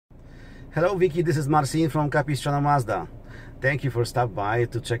Hello Vicky, this is Marcin from CapoMazda. Thank you for stopping by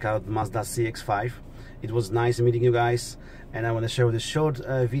to check out Mazda CX-5. It was nice meeting you guys, and I want to show this short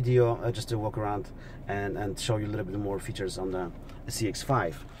video just to walk around and show you a little bit more features on the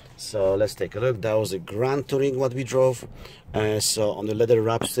CX-5. So let's take a look. That was a Grand Touring what we drove. So on the leather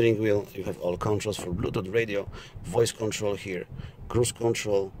wrap steering wheel you have all controls for Bluetooth radio, voice control here, cruise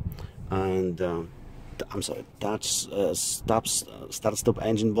control, and I'm sorry, touch start-stop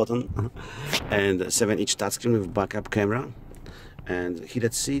engine button, and 7-inch touchscreen with backup camera, and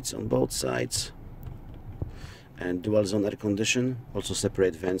heated seats on both sides, and dual zone air condition, also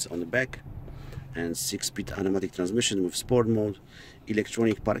separate vents on the back, and 6-speed automatic transmission with sport mode,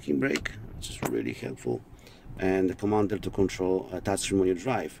 electronic parking brake, which is really helpful, and the commander to control a touchscreen when you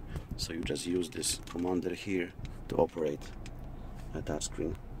drive. So you just use this commander here to operate a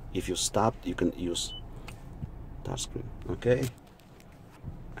touchscreen. If you stop, you can use touchscreen. Okay,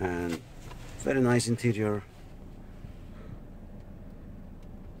 and very nice interior,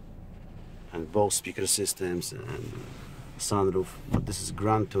 and both speaker systems and sunroof. But this is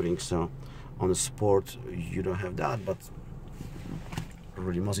Grand Touring, so on the Sport you don't have that, but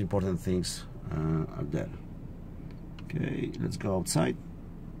really most important things are there. Okay, let's go outside.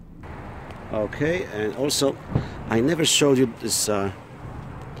 Okay, and also I never showed you this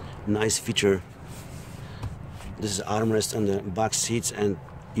nice feature. This is armrest on the back seats, and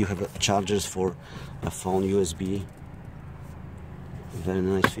you have chargers for a phone, USB. Very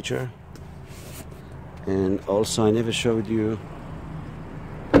nice feature. And also I never showed you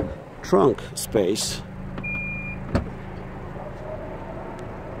trunk space.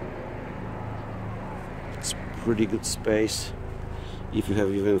 It's pretty good space if you have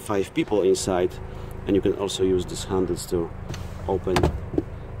even 5 people inside, and you can also use these handles to open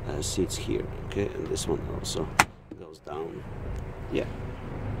seats here. Okay, and this one also goes down. Yeah.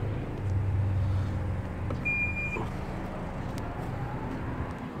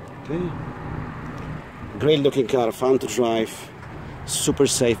 Okay. Great looking car, fun to drive, super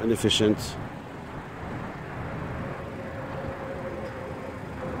safe and efficient.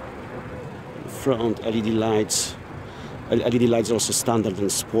 Front LED lights. LED lights are also standard in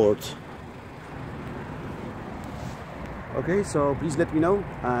Sport. Okay, so please let me know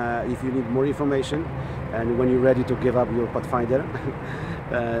if you need more information, and when you're ready to give up your Pathfinder.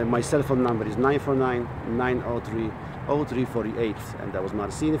 My cell phone number is 949-903-0348, and that was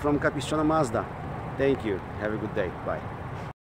Marcin from CapoMazda. Thank you. Have a good day. Bye.